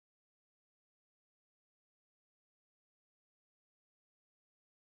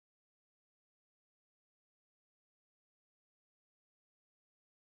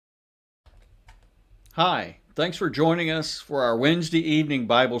Hi, thanks for joining us for our Wednesday evening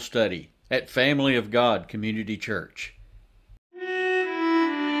Bible study at Family of God Community Church.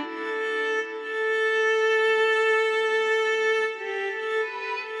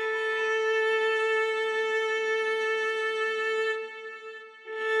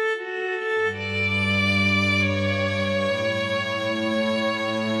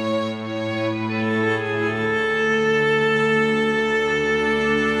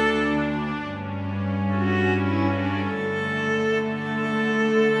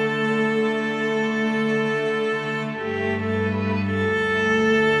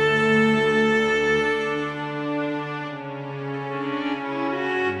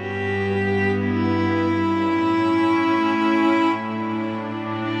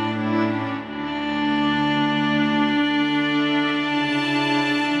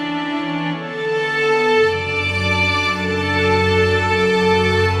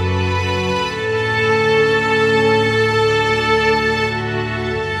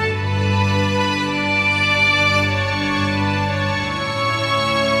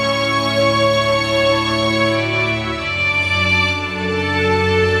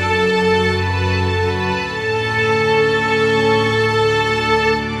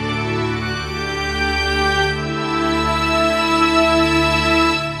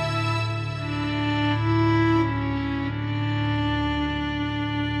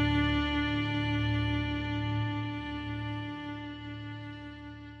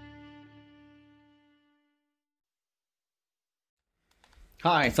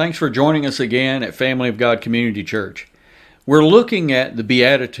 Hi, thanks for joining us again at Family of God Community Church. We're looking at the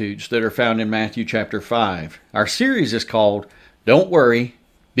Beatitudes that are found in Matthew chapter 5. Our series is called Don't Worry,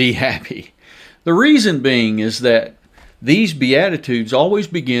 Be Happy. The reason being is that these Beatitudes always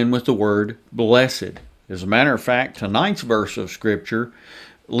begin with the word blessed. As a matter of fact, tonight's verse of Scripture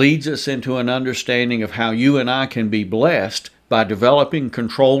leads us into an understanding of how you and I can be blessed by developing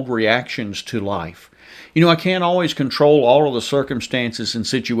controlled reactions to life. You know, I can't always control all of the circumstances and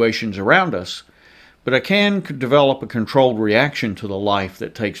situations around us, but I can develop a controlled reaction to the life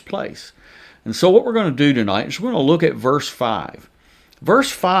that takes place. And so what we're going to do tonight is we're going to look at verse 5.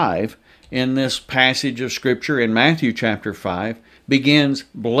 Verse 5 in this passage of Scripture in Matthew chapter 5 begins,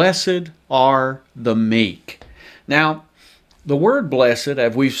 "Blessed are the meek." Now, the word blessed,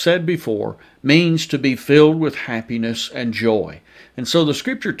 as we've said before, means to be filled with happiness and joy. And so the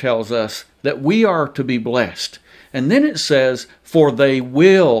Scripture tells us that we are to be blessed. And then it says, "For they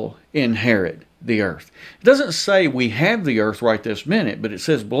will inherit the earth." It doesn't say we have the earth right this minute, but it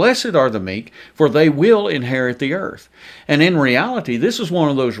says, "Blessed are the meek, for they will inherit the earth." And in reality, this is one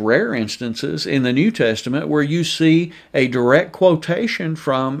of those rare instances in the New Testament where you see a direct quotation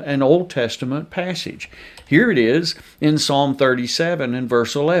from an Old Testament passage. Here it is in Psalm 37 and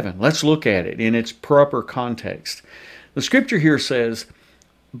verse 11. Let's look at it in its proper context. The Scripture here says,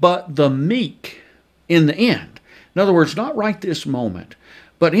 "But the meek in the end," in other words, not right this moment,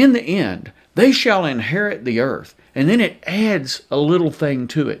 but in the end, "they shall inherit the earth." And then it adds a little thing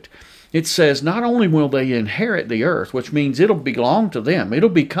to it. It says, not only will they inherit the earth, which means it'll belong to them, it'll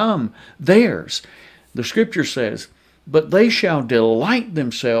become theirs. The Scripture says, "But they shall delight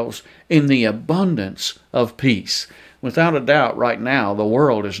themselves in the abundance of peace." Without a doubt, right now, the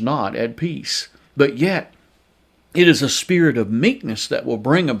world is not at peace. But yet, it is a spirit of meekness that will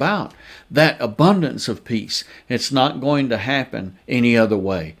bring about that abundance of peace. It's not going to happen any other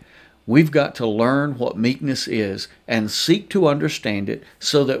way. We've got to learn what meekness is and seek to understand it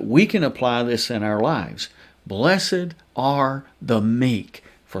so that we can apply this in our lives. Blessed are the meek,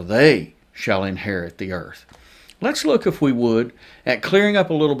 for they shall inherit the earth. Let's look, if we would, at clearing up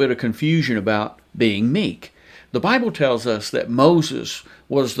a little bit of confusion about being meek. The Bible tells us that Moses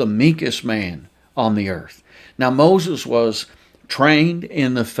was the meekest man on the earth. Now, Moses was trained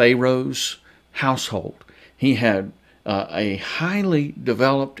in the Pharaoh's household. He had a highly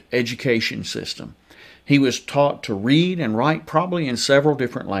developed education system. He was taught to read and write probably in several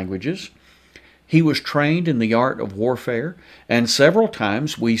different languages. He was trained in the art of warfare, and several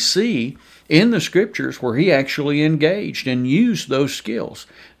times we see in the Scriptures where he actually engaged and used those skills,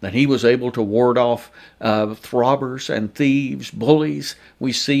 that he was able to ward off robbers and thieves, bullies.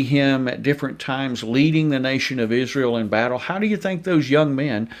 We see him at different times leading the nation of Israel in battle. How do you think those young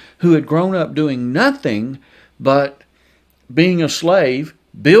men who had grown up doing nothing but being a slave,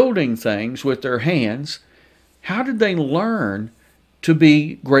 building things with their hands, how did they learn to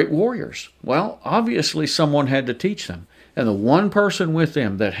be great warriors? Well, obviously someone had to teach them. And the one person with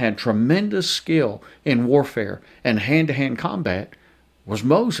them that had tremendous skill in warfare and hand-to-hand combat was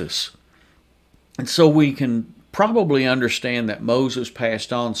Moses. And so we can probably understand that Moses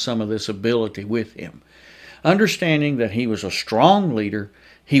passed on some of this ability with him. Understanding that he was a strong leader,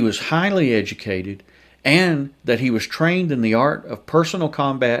 he was highly educated, and that he was trained in the art of personal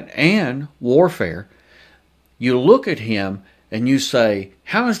combat and warfare, you look at him and you say,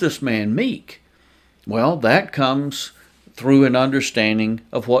 how is this man meek? Well, that comes through an understanding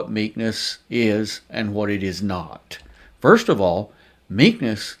of what meekness is and what it is not. First of all,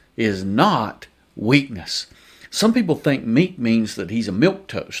 meekness is not weakness. Some people think meek means that he's a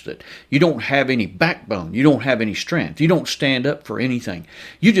milquetoast, that you don't have any backbone, you don't have any strength, you don't stand up for anything.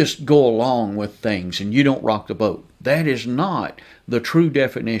 You just go along with things and you don't rock the boat. That is not the true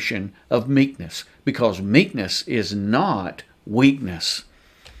definition of meekness, because meekness is not weakness.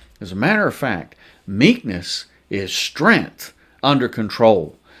 As a matter of fact, meekness is strength under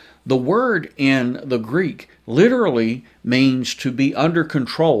control. The word in the Greek literally means to be under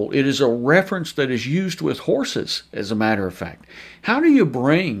control. It is a reference that is used with horses, as a matter of fact. How do you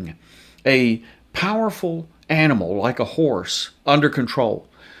bring a powerful animal like a horse under control?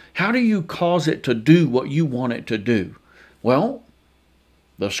 How do you cause it to do what you want it to do? Well,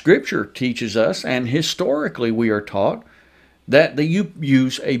 the Scripture teaches us, and historically we are taught, that you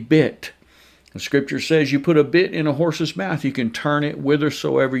use a bit. The Scripture says you put a bit in a horse's mouth, you can turn it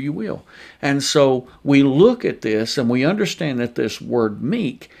whithersoever you will. And so we look at this and we understand that this word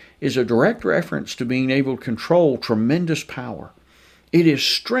meek is a direct reference to being able to control tremendous power. It is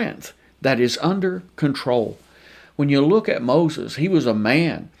strength that is under control. When you look at Moses, he was a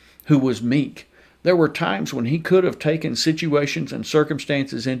man who was meek. There were times when he could have taken situations and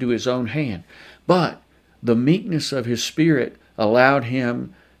circumstances into his own hand, but the meekness of his spirit allowed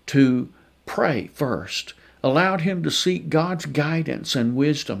him to pray first, allowed him to seek God's guidance and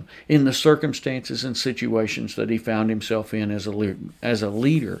wisdom in the circumstances and situations that he found himself in as a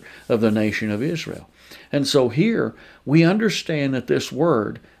leader of the nation of Israel. And so here we understand that this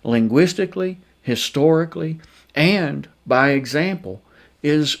word, linguistically, historically, and by example,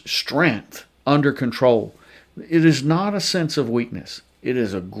 is strength under control. It is not a sense of weakness. It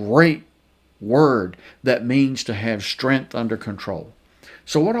is a great word that means to have strength under control.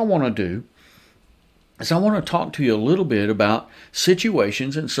 So what I want to do is I want to talk to you a little bit about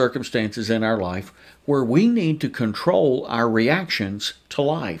situations and circumstances in our life where we need to control our reactions to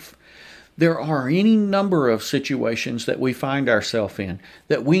life. There are any number of situations that we find ourselves in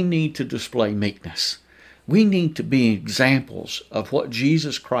that we need to display meekness. We need to be examples of what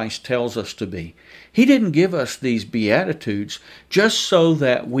Jesus Christ tells us to be. He didn't give us these Beatitudes just so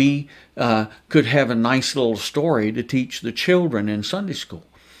that we could have a nice little story to teach the children in Sunday school.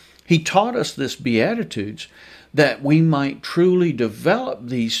 He taught us this Beatitudes that we might truly develop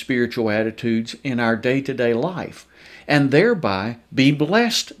these spiritual attitudes in our day-to-day life and thereby be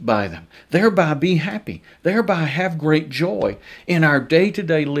blessed by them, thereby be happy, thereby have great joy in our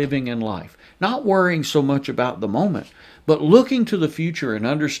day-to-day living in life. Not worrying so much about the moment, but looking to the future and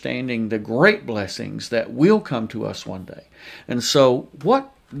understanding the great blessings that will come to us one day. And so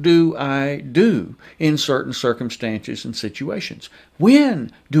what do I do in certain circumstances and situations?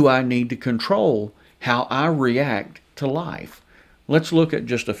 When do I need to control how I react to life? Let's look at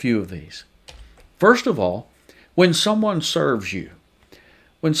just a few of these. First of all, when someone serves you.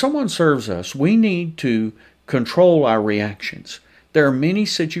 When someone serves us, we need to control our reactions. There are many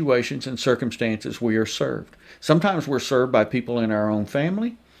situations and circumstances we are served. Sometimes we're served by people in our own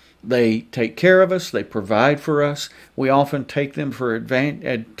family. They take care of us. They provide for us. We often take them for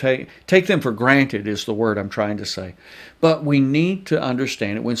take them for granted is the word I'm trying to say. But we need to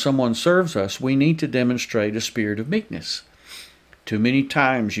understand it. When someone serves us, we need to demonstrate a spirit of meekness. Too many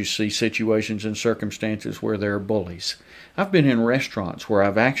times you see situations and circumstances where there are bullies. I've been in restaurants where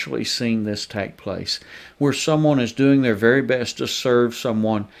I've actually seen this take place, where someone is doing their very best to serve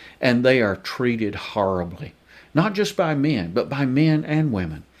someone and they are treated horribly. Not just by men, but by men and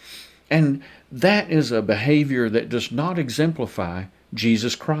women. And that is a behavior that does not exemplify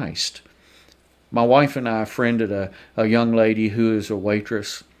Jesus Christ. My wife and I friended a young lady who is a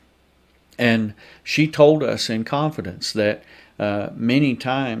waitress, and she told us in confidence that many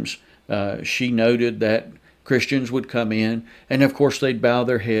times she noted that Christians would come in, and of course they'd bow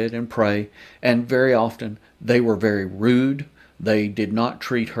their head and pray, and very often they were very rude. They did not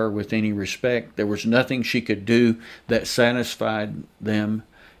treat her with any respect. There was nothing she could do that satisfied them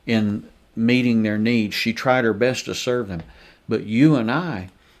in meeting their needs. She tried her best to serve them. But you and I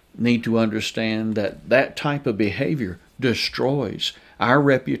need to understand that that type of behavior destroys our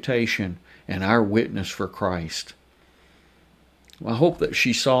reputation and our witness for Christ. I hope that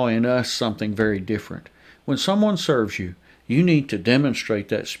she saw in us something very different. When someone serves you, you need to demonstrate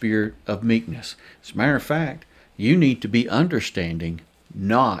that spirit of meekness. As a matter of fact, You need to be understanding,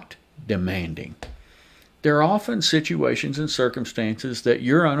 not demanding. There are often situations and circumstances that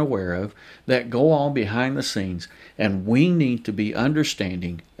you're unaware of that go on behind the scenes, and we need to be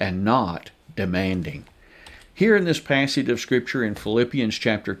understanding and not demanding. Here in this passage of Scripture in Philippians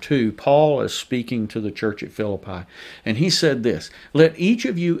chapter 2, Paul is speaking to the church at Philippi, and he said this, "Let each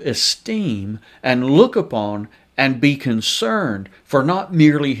of you esteem and look upon and be concerned for not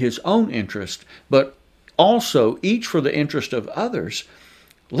merely his own interest, but also each for the interest of others.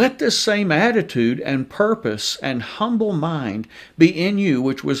 Let this same attitude and purpose and humble mind be in you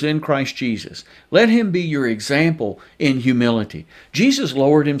which was in Christ Jesus. Let him be your example in humility. Jesus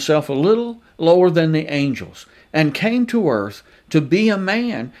lowered himself a little lower than the angels and came to earth to be a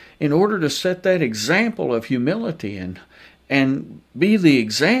man in order to set that example of humility and be the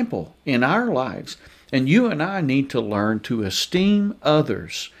example in our lives. And you and I need to learn to esteem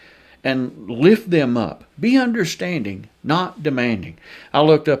others and lift them up. Be understanding, not demanding." I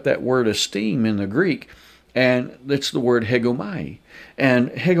looked up that word esteem in the Greek, and it's the word hegomai. And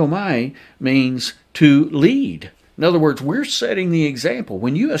hegomai means to lead. In other words, we're setting the example.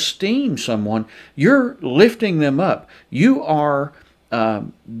 When you esteem someone, you're lifting them up. You are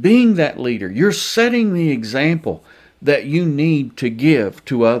being that leader. You're setting the example that you need to give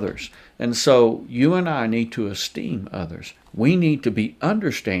to others. And so you and I need to esteem others. We need to be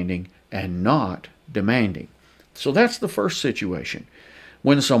understanding and not demanding. So that's the first situation,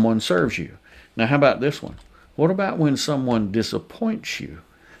 when someone serves you. Now how about this one? What about when someone disappoints you?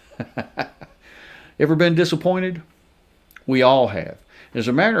 Ever been disappointed? We all have. As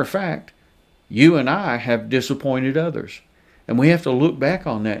a matter of fact, you and I have disappointed others. And we have to look back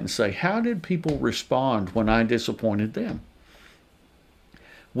on that and say, how did people respond when I disappointed them?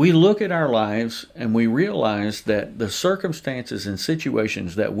 We look at our lives and we realize that the circumstances and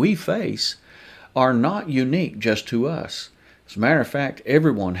situations that we face are not unique just to us. As a matter of fact,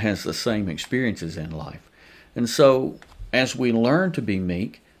 everyone has the same experiences in life. And so as we learn to be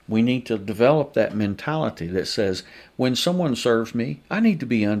meek, we need to develop that mentality that says, when someone serves me, I need to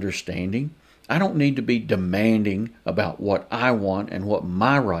be understanding. I don't need to be demanding about what I want and what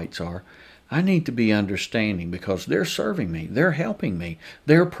my rights are. I need to be understanding because they're serving me, they're helping me,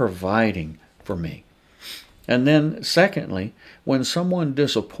 they're providing for me. And then secondly, when someone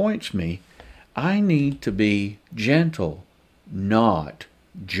disappoints me, I need to be gentle, not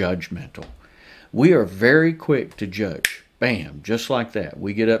judgmental. We are very quick to judge. Bam, just like that.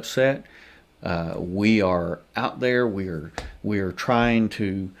 We get upset. We are out there. We are trying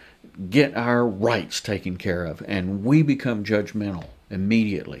to get our rights taken care of, and we become judgmental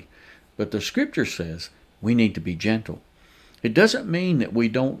immediately. But the Scripture says we need to be gentle. It doesn't mean that we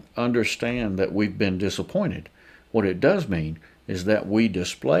don't understand that we've been disappointed. What it does mean is that we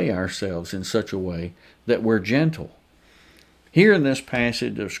display ourselves in such a way that we're gentle. Here in this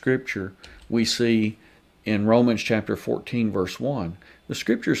passage of Scripture, we see in Romans chapter 14, verse 1, the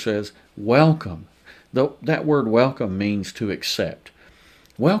Scripture says, welcome. That word welcome means to accept.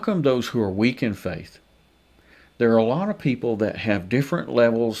 Welcome those who are weak in faith. There are a lot of people that have different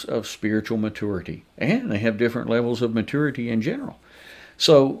levels of spiritual maturity, and they have different levels of maturity in general.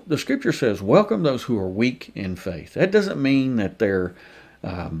 So the Scripture says, welcome those who are weak in faith. That doesn't mean that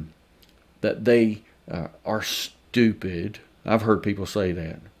they are stupid. I've heard people say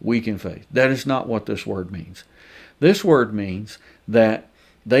that, weak in faith. That is not what this word means. This word means that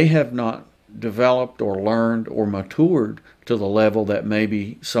they have not developed or learned or matured to the level that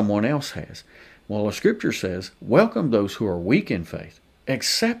maybe someone else has. Well, the Scripture says, welcome those who are weak in faith.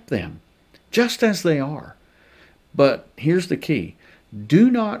 Accept them just as they are. But here's the key.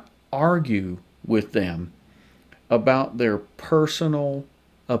 Do not argue with them about their personal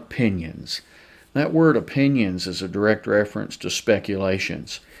opinions. That word opinions is a direct reference to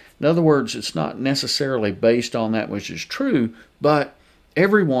speculations. In other words, it's not necessarily based on that which is true, but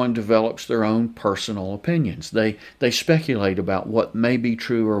everyone develops their own personal opinions. They speculate about what may be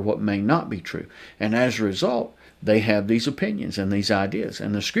true or what may not be true. And as a result, they have these opinions and these ideas.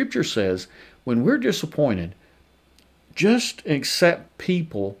 And the Scripture says, when we're disappointed, just accept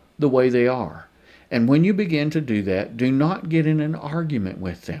people the way they are. And when you begin to do that, do not get in an argument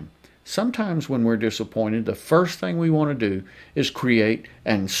with them. Sometimes when we're disappointed, the first thing we want to do is create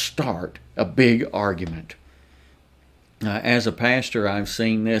and start a big argument. As a pastor, I've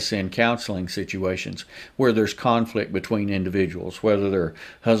seen this in counseling situations where there's conflict between individuals, whether they're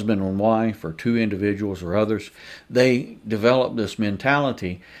husband and wife or two individuals or others. They develop this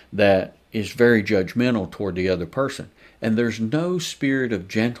mentality that is very judgmental toward the other person. And there's no spirit of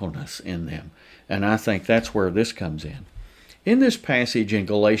gentleness in them. And I think that's where this comes in. In this passage in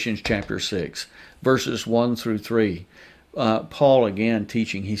Galatians chapter 6, verses 1 through 3, Paul again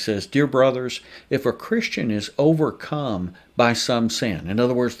teaching, he says, "Dear brothers, if a Christian is overcome by some sin," in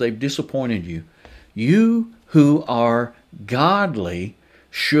other words, they've disappointed you, "you who are godly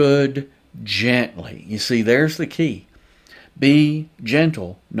should gently," you see, there's the key, "be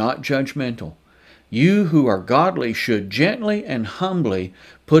gentle, not judgmental. You who are godly should gently and humbly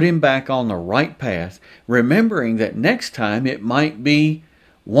put him back on the right path, remembering that next time it might be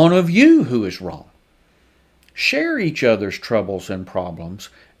one of you who is wrong. Share each other's troubles and problems,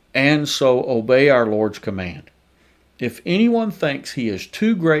 and so obey our Lord's command. If anyone thinks he is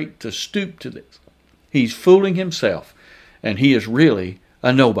too great to stoop to this, he's fooling himself, and he is really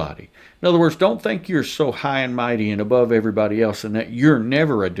a nobody." In other words, don't think you're so high and mighty and above everybody else and that you're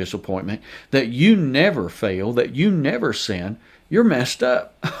never a disappointment, that you never fail, that you never sin. You're messed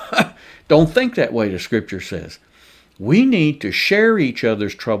up. Don't think that way, the Scripture says. We need to share each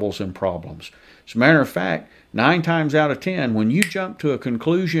other's troubles and problems. As a matter of fact, 9 times out of 10, when you jump to a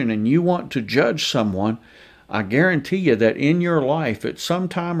conclusion and you want to judge someone, I guarantee you that in your life, at some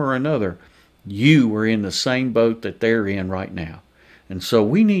time or another, you were in the same boat that they're in right now. And so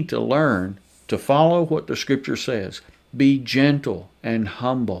we need to learn to follow what the Scripture says. Be gentle and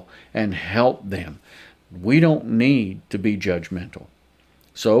humble and help them. We don't need to be judgmental.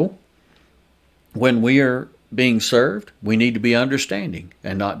 So, when we are being served, we need to be understanding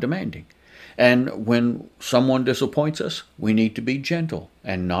and not demanding. And when someone disappoints us, we need to be gentle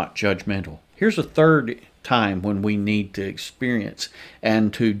and not judgmental. Here's a third time when we need to experience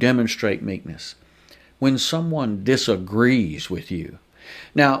and to demonstrate meekness. When someone disagrees with you.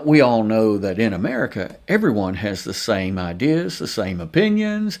 Now, we all know that in America, everyone has the same ideas, the same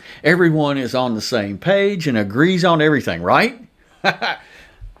opinions. Everyone is on the same page and agrees on everything, right?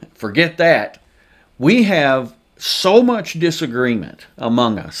 Forget that. We have so much disagreement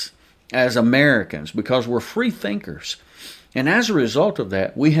among us as Americans because we're free thinkers. And as a result of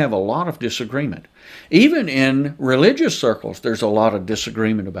that, we have a lot of disagreement. Even in religious circles, there's a lot of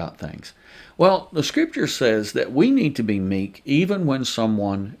disagreement about things. Well, the Scripture says that we need to be meek even when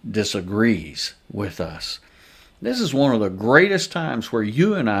someone disagrees with us. This is one of the greatest times where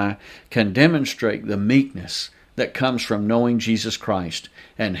you and I can demonstrate the meekness that comes from knowing Jesus Christ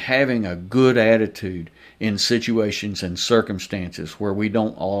and having a good attitude in situations and circumstances where we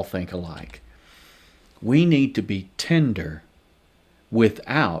don't all think alike. We need to be tender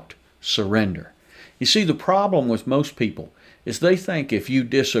without surrender. You see, the problem with most people is they think if you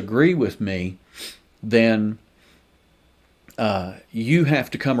disagree with me, then you have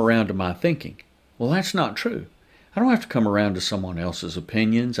to come around to my thinking. Well, that's not true. I don't have to come around to someone else's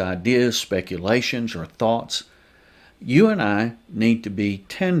opinions, ideas, speculations, or thoughts. You and I need to be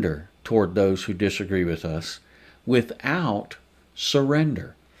tender toward those who disagree with us without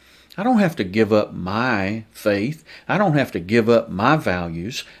surrender. I don't have to give up my faith. I don't have to give up my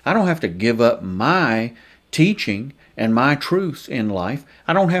values. I don't have to give up my teaching and my truth in life.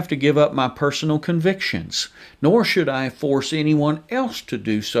 I don't have to give up my personal convictions, nor should I force anyone else to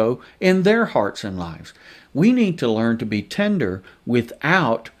do so in their hearts and lives. We need to learn to be tender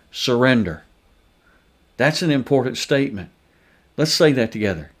without surrender. That's an important statement. Let's say that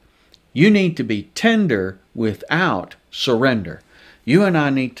together. You need to be tender without surrender. You and I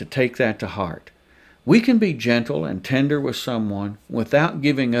need to take that to heart. We can be gentle and tender with someone without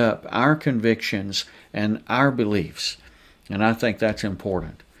giving up our convictions and our beliefs. And I think that's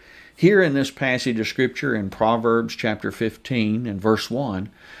important. Here in this passage of Scripture in Proverbs chapter 15 and verse 1,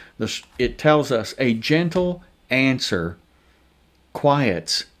 it tells us a gentle answer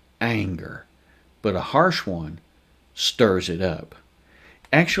quiets anger, but a harsh one stirs it up.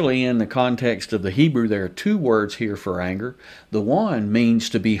 Actually, in the context of the Hebrew, there are 2 words here for anger. The one means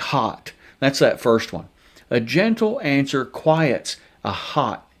to be hot. That's that first one. A gentle answer quiets a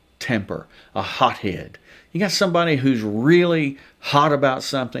hot temper, a hothead. You got somebody who's really hot about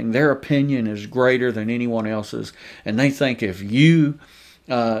something. Their opinion is greater than anyone else's, and they think if you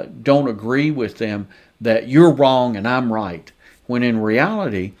don't agree with them that you're wrong and I'm right. When in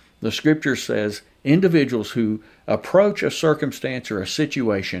reality, the Scripture says individuals who approach a circumstance or a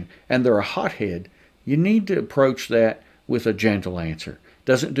situation and they're a hothead, you need to approach that with a gentle answer.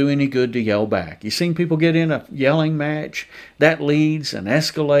 Doesn't do any good to yell back. You've seen people get in a yelling match that leads and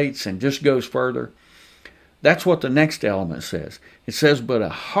escalates and just goes further. That's what the next element says. It says, but a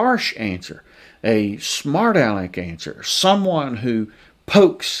harsh answer, a smart aleck answer, someone who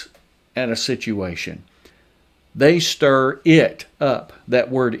pokes at a situation, they stir it up. That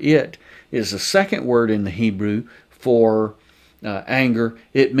word it is the second word in the Hebrew for anger,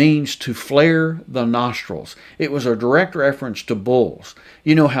 it means to flare the nostrils. It was a direct reference to bulls.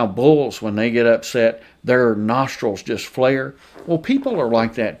 You know how bulls, when they get upset, their nostrils just flare? Well, people are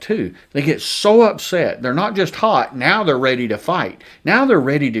like that too. They get so upset. They're not just hot. Now they're ready to fight. Now they're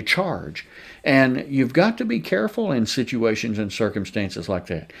ready to charge. And you've got to be careful in situations and circumstances like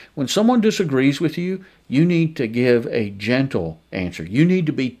that. When someone disagrees with you, you need to give a gentle answer. You need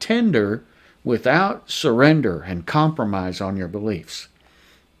to be tender without surrender and compromise on your beliefs.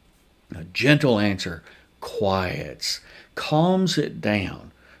 A gentle answer quiets, calms it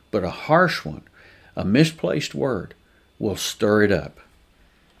down, but a harsh one, a misplaced word, will stir it up.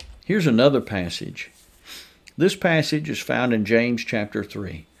 Here's another passage. This passage is found in James chapter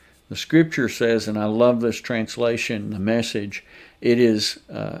 3. The scripture says, and I love this translation, the Message, it is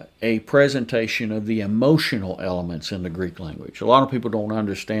a presentation of the emotional elements in the Greek language. A lot of people don't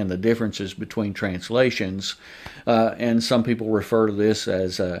understand the differences between translations, and some people refer to this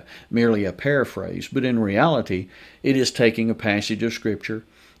as merely a paraphrase, but in reality, it is taking a passage of scripture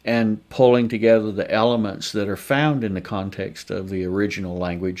and pulling together the elements that are found in the context of the original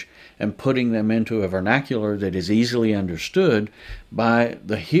language and putting them into a vernacular that is easily understood by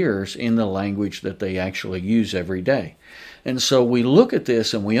the hearers in the language that they actually use every day. And so we look at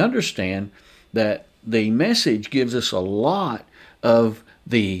this and we understand that the Message gives us a lot of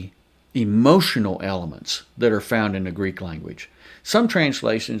the emotional elements that are found in the Greek language. Some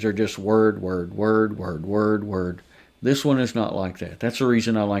translations are just word, word, word, word, word, word. This one is not like that. That's the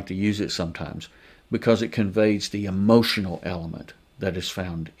reason I like to use it sometimes, because it conveys the emotional element that is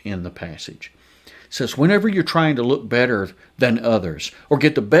found in the passage. It says, whenever you're trying to look better than others or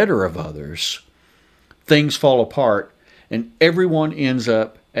get the better of others, things fall apart and everyone ends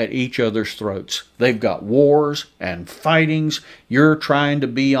up at each other's throats. They've got wars and fightings. You're trying to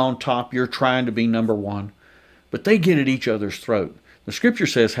be on top. You're trying to be number one. But they get at each other's throat. The scripture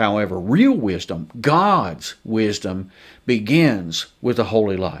says, however, real wisdom, God's wisdom, begins with a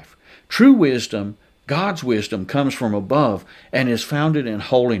holy life. True wisdom, God's wisdom, comes from above and is founded in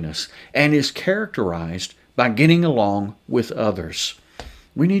holiness and is characterized by getting along with others.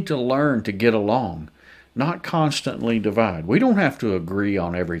 We need to learn to get along, not constantly divide. We don't have to agree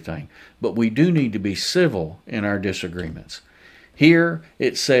on everything, but we do need to be civil in our disagreements. Here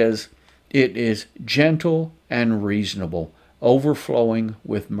it says, it is gentle and reasonable, overflowing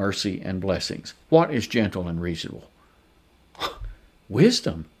with mercy and blessings. What is gentle and reasonable?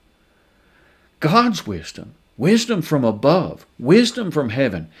 Wisdom. God's wisdom. Wisdom from above. Wisdom from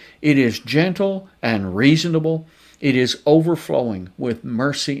heaven. It is gentle and reasonable. It is overflowing with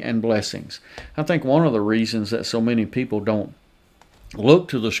mercy and blessings. I think one of the reasons that so many people don't look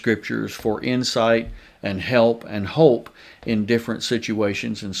to the scriptures for insight and help and hope in different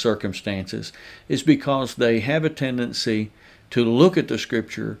situations and circumstances is because they have a tendency to look at the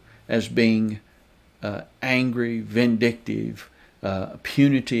scripture as being angry, vindictive,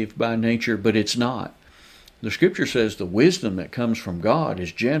 punitive by nature, but it's not. The scripture says the wisdom that comes from God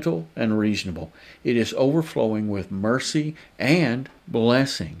is gentle and reasonable. It is overflowing with mercy and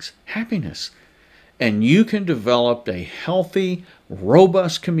blessings, happiness. And you can develop a healthy,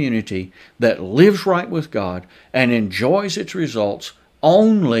 robust community that lives right with God and enjoys its results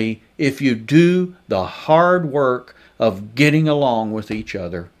only if you do the hard work of getting along with each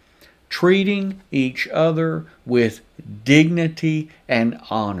other, treating each other with dignity and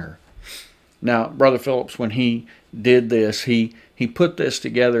honor. Now, Brother Phillips, when he did this, he put this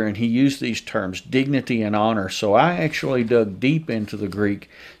together and he used these terms, dignity and honor. So I actually dug deep into the Greek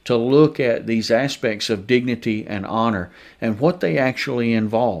to look at these aspects of dignity and honor and what they actually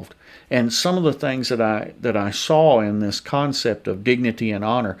involved. And some of the things that I saw in this concept of dignity and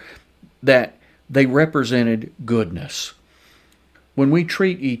honor, that they represented goodness. When we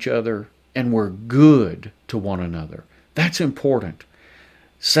treat each other and we're good to one another, that's important.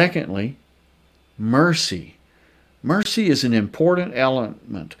 Secondly, mercy. Mercy is an important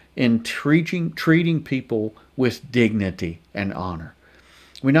element in treating people with dignity and honor.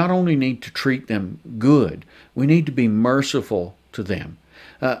 We not only need to treat them good, we need to be merciful to them.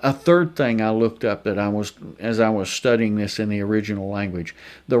 A third thing I looked up as I was studying this in the original language,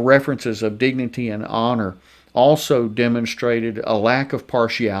 the references of dignity and honor also demonstrated a lack of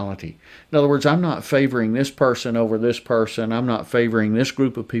partiality. In other words, I'm not favoring this person over this person. I'm not favoring this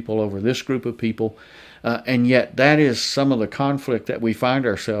group of people over this group of people. And yet that is some of the conflict that we find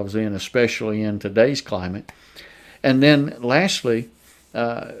ourselves in, especially in today's climate. And then lastly,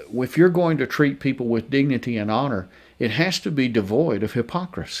 if you're going to treat people with dignity and honor, it has to be devoid of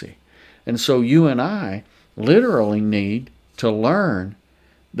hypocrisy. And so you and I literally need to learn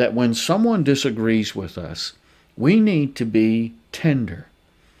that when someone disagrees with us, We need to be tender.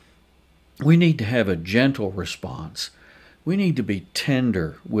 We need to have a gentle response. We need to be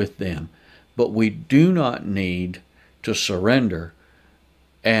tender with them, but we do not need to surrender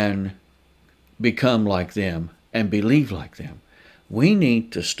and become like them and believe like them. We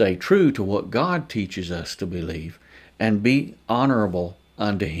need to stay true to what God teaches us to believe and be honorable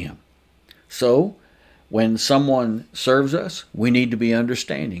unto Him. So, when someone serves us, we need to be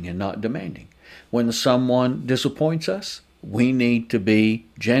understanding and not demanding. When someone disappoints us, we need to be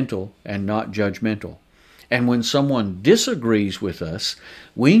gentle and not judgmental. And when someone disagrees with us,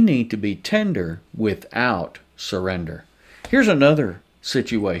 we need to be tender without surrender. Here's another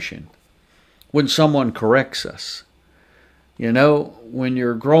situation. When someone corrects us. You know, when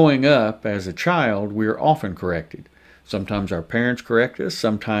you're growing up as a child, we're often corrected. Sometimes our parents correct us,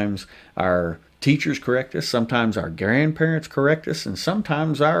 sometimes our teachers correct us, sometimes our grandparents correct us, and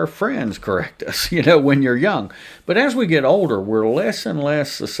sometimes our friends correct us, when you're young. But as we get older, we're less and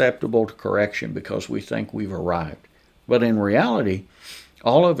less susceptible to correction because we think we've arrived. But in reality,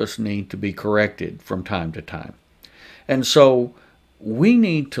 all of us need to be corrected from time to time. And so we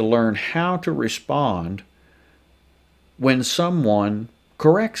need to learn how to respond when someone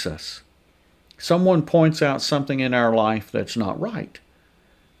corrects us. Someone points out something in our life that's not right.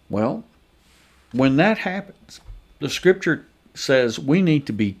 Well, when that happens, the scripture says we need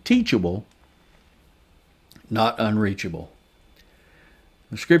to be teachable, not unreachable.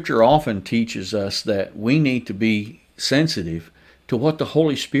 The scripture often teaches us that we need to be sensitive to what the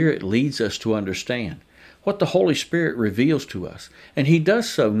Holy Spirit leads us to understand, what the Holy Spirit reveals to us. And He does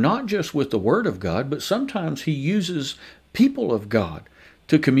so not just with the Word of God, but sometimes He uses people of God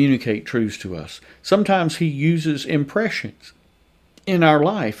to communicate truths to us. Sometimes He uses impressions in our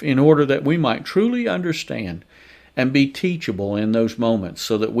life in order that we might truly understand and be teachable in those moments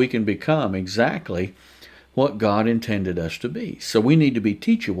so that we can become exactly what God intended us to be. So we need to be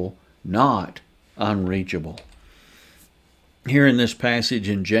teachable, not unreachable. Here in this passage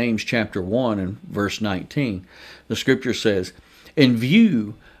in James chapter 1 and verse 19, the scripture says, in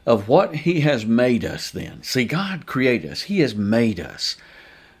view of what He has made us then. See, God created us. He has made us.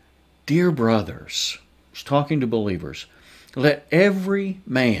 Dear brothers, He's talking to believers, let every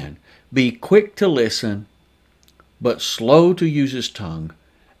man be quick to listen, but slow to use his tongue,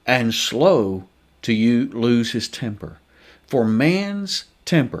 and slow to lose his temper. For man's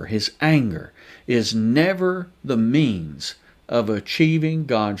temper, his anger, is never the means of achieving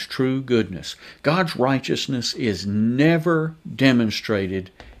God's true goodness. God's righteousness is never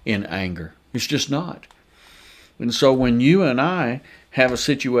demonstrated in anger. It's just not. And so when you and I have a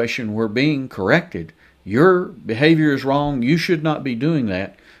situation where being corrected, your behavior is wrong, you should not be doing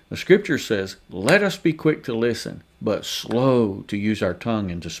that, the scripture says, let us be quick to listen, but slow to use our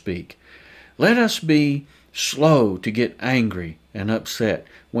tongue and to speak. Let us be slow to get angry and upset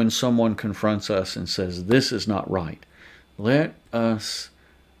when someone confronts us and says, this is not right. Let us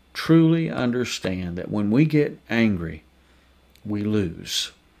truly understand that when we get angry, we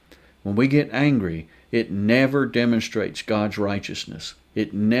lose. When we get angry, it never demonstrates God's righteousness.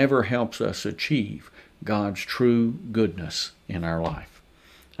 It never helps us achieve God's true goodness in our life.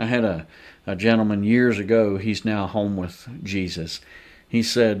 I had a gentleman years ago, he's now home with Jesus. He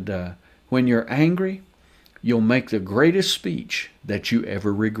said, when you're angry, you'll make the greatest speech that you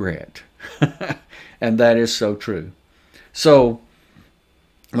ever regret. And that is so true. So,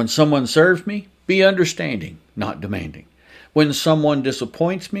 when someone serves me, be understanding, not demanding. When someone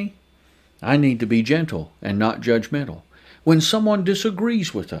disappoints me, I need to be gentle and not judgmental. When someone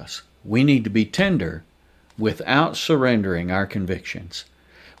disagrees with us, we need to be tender without surrendering our convictions.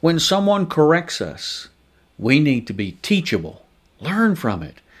 When someone corrects us, we need to be teachable. Learn from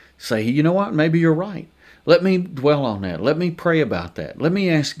it. Say, you know what, maybe you're right. Let me dwell on that. Let me pray about that. Let me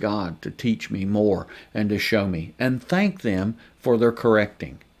ask God to teach me more and to show me. And thank them for their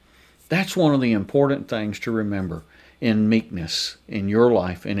correcting. That's one of the important things to remember in meekness in your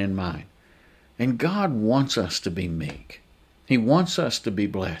life and in mine. And God wants us to be meek. He wants us to be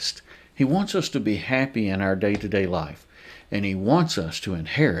blessed. He wants us to be happy in our day-to-day life. And He wants us to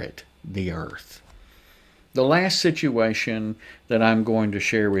inherit the earth. The last situation that I'm going to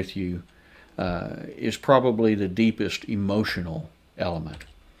share with you is probably the deepest emotional element.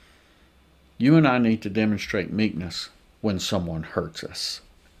 You and I need to demonstrate meekness when someone hurts us.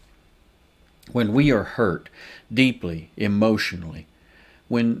 When we are hurt deeply, emotionally,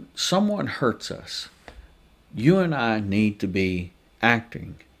 when someone hurts us, you and I need to be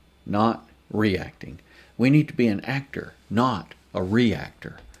acting, not reacting. We need to be an actor, not a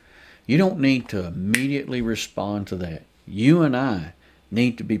reactor. You don't need to immediately respond to that. You and I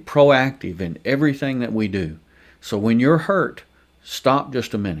need to be proactive in everything that we do. So when you're hurt, stop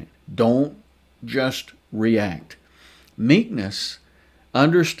just a minute. Don't just react. Meekness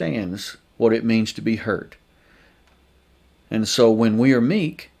understands what it means to be hurt. And so when we are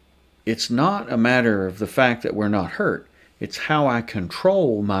meek, it's not a matter of the fact that we're not hurt. It's how I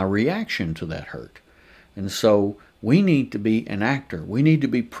control my reaction to that hurt. And so we need to be an actor. We need to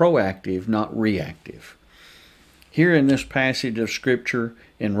be proactive, not reactive. Here in this passage of Scripture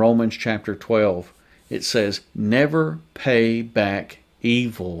in Romans chapter 12, it says, never pay back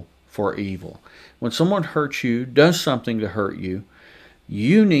evil for evil. When someone hurts you, does something to hurt you,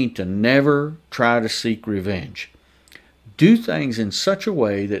 you need to never try to seek revenge. Do things in such a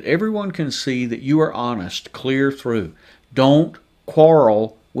way that everyone can see that you are honest, clear through. Don't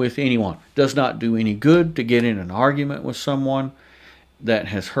quarrel with anyone. It does not do any good to get in an argument with someone that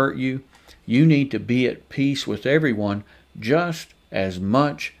has hurt you. You need to be at peace with everyone just as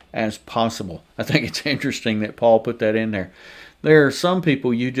much as possible. I think it's interesting that Paul put that in there. There are some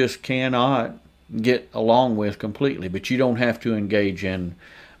people you just cannot get along with completely, but you don't have to engage in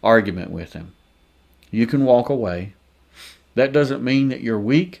argument with them. You can walk away. That doesn't mean that you're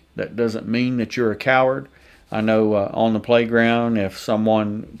weak. That doesn't mean that you're a coward. I know on the playground, if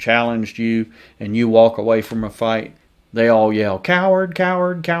someone challenged you and you walk away from a fight, they all yell, coward,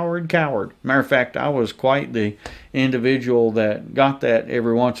 coward, coward, coward. Matter of fact, I was quite the individual that got that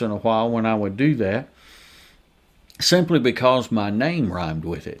every once in a while when I would do that, simply because my name rhymed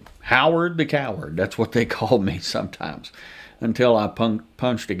with it. Howard the Coward. That's what they called me sometimes, until I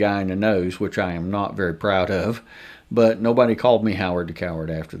punched a guy in the nose, which I am not very proud of. But nobody called me Howard the Coward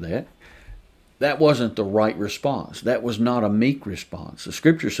after that. That wasn't the right response. That was not a meek response. The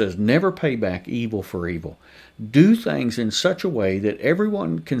Scripture says, never pay back evil for evil. Do things in such a way that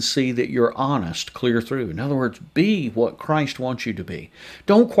everyone can see that you're honest, clear through. In other words, be what Christ wants you to be.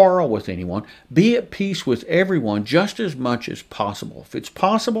 Don't quarrel with anyone. Be at peace with everyone just as much as possible. If it's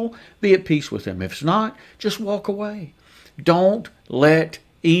possible, be at peace with them. If it's not, just walk away. Don't let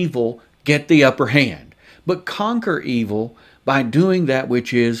evil get the upper hand, but conquer evil by doing that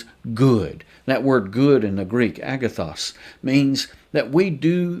which is good. That word good in the Greek, agathos, means that we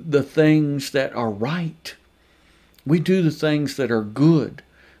do the things that are right. We do the things that are good.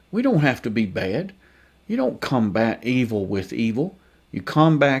 We don't have to be bad. You don't combat evil with evil. You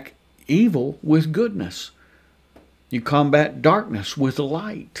combat evil with goodness. You combat darkness with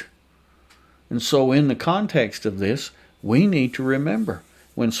light. And so in the context of this, we need to remember,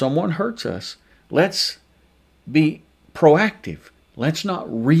 when someone hurts us, let's be proactive. Let's not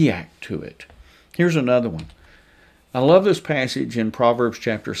react to it. Here's another one. I love this passage in Proverbs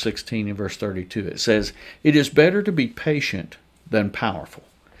chapter 16 and verse 32. It says, it is better to be patient than powerful.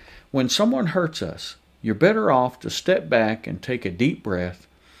 When someone hurts us, you're better off to step back and take a deep breath.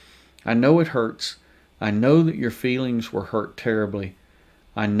 I know it hurts. I know that your feelings were hurt terribly.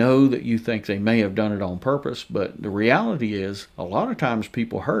 I know that you think they may have done it on purpose, but the reality is a lot of times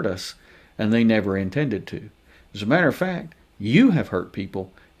people hurt us and they never intended to. As a matter of fact, you have hurt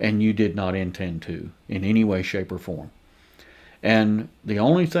people and you did not intend to in any way, shape, or form. And the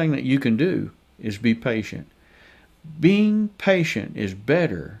only thing that you can do is be patient. Being patient is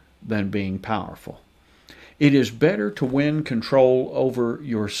better than being powerful. It is better to win control over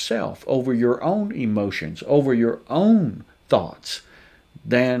yourself, over your own emotions, over your own thoughts,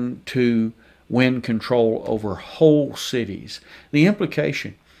 than to win control over whole cities. The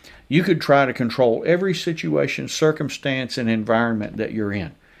implication, you could try to control every situation, circumstance, and environment that you're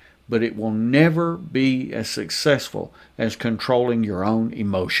in, but it will never be as successful as controlling your own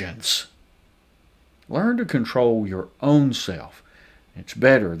emotions. Learn to control your own self. It's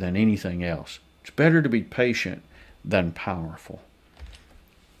better than anything else. It's better to be patient than powerful.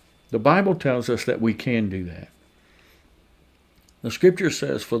 The Bible tells us that we can do that. The Scripture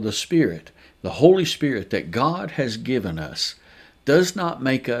says, for the Spirit, the Holy Spirit that God has given us, does not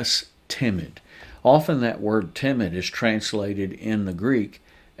make us timid. Often that word timid is translated in the Greek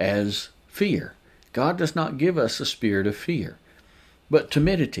as fear. God does not give us a spirit of fear, but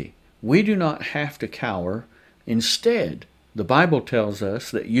timidity. We do not have to cower. Instead, the Bible tells us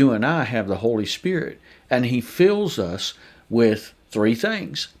that you and I have the Holy Spirit, and He fills us with three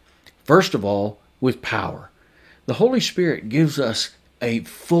things. First of all, with power. The Holy Spirit gives us a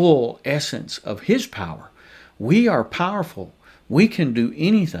full essence of His power. We are powerful. We can do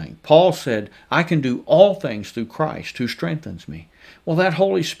anything. Paul said, I can do all things through Christ who strengthens me. Well, that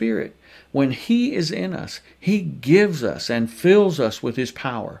Holy Spirit, when He is in us, He gives us and fills us with His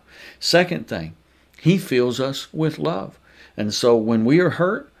power. Second thing, He fills us with love. And so when we are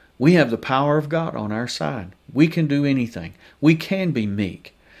hurt, we have the power of God on our side. We can do anything. We can be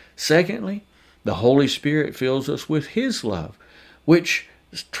meek. Secondly, The Holy Spirit fills us with His love, which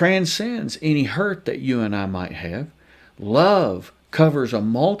transcends any hurt that you and I might have. Love covers a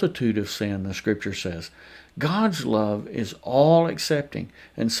multitude of sin, the Scripture says. God's love is all accepting.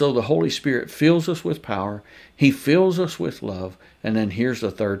 And so the Holy Spirit fills us with power. He fills us with love. And then here's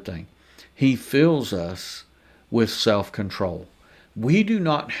the third thing. He fills us with self-control. We do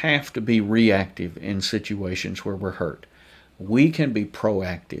not have to be reactive in situations where we're hurt. We can be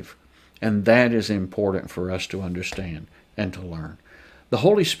proactive. And that is important for us to understand and to learn. The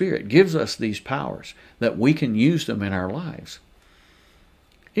Holy Spirit gives us these powers that we can use them in our lives.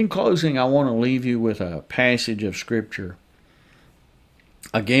 In closing, I want to leave you with a passage of Scripture,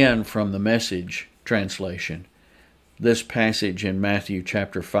 again from the Message translation. This passage in Matthew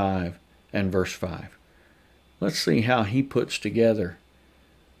chapter 5 and verse 5. Let's see how he puts together,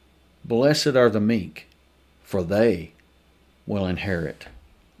 "Blessed are the meek, for they will inherit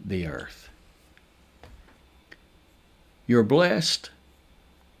the earth." You're blessed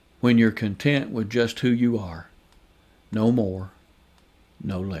when you're content with just who you are. No more,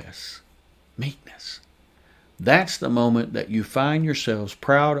 no less. Meekness. That's the moment that you find yourselves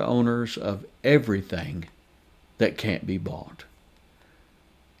proud owners of everything that can't be bought.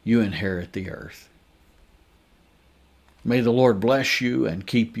 You inherit the earth. May the Lord bless you and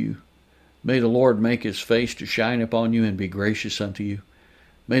keep you. May the Lord make His face to shine upon you and be gracious unto you.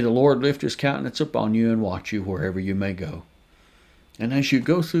 May the Lord lift His countenance upon you and watch you wherever you may go. And as you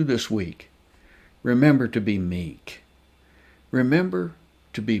go through this week, remember to be meek. Remember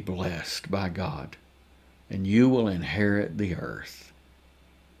to be blessed by God, and you will inherit the earth.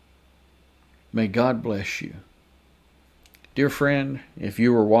 May God bless you. Dear friend, if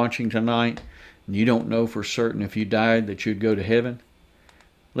you were watching tonight and you don't know for certain if you died that you'd go to heaven,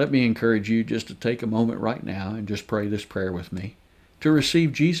 let me encourage you just to take a moment right now and just pray this prayer with me to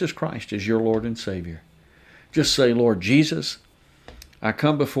receive Jesus Christ as your Lord and Savior. Just say, "Lord Jesus, I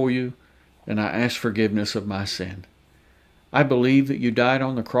come before you and I ask forgiveness of my sin. I believe that you died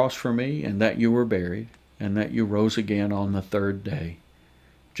on the cross for me and that you were buried and that you rose again on the third day,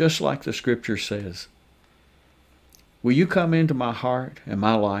 just like the Scripture says. Will you come into my heart and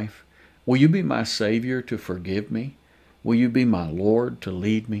my life? Will you be my Savior to forgive me? Will you be my Lord to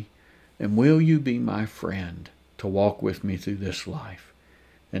lead me? And will you be my friend to walk with me through this life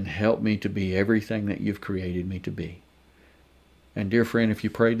and help me to be everything that you've created me to be?" And dear friend, if you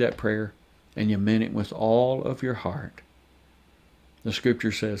prayed that prayer and you meant it with all of your heart, the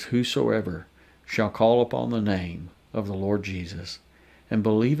Scripture says, "Whosoever shall call upon the name of the Lord Jesus and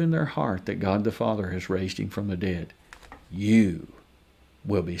believe in their heart that God the Father has raised Him from the dead, you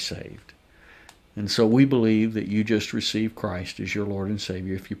will be saved." And so we believe that you just received Christ as your Lord and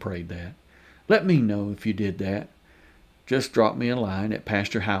Savior if you prayed that. Let me know if you did that. Just drop me a line at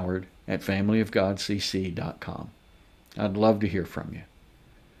pastorhoward@familyofgodcc.com. I'd love to hear from you.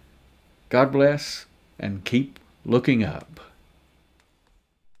 God bless and keep looking up.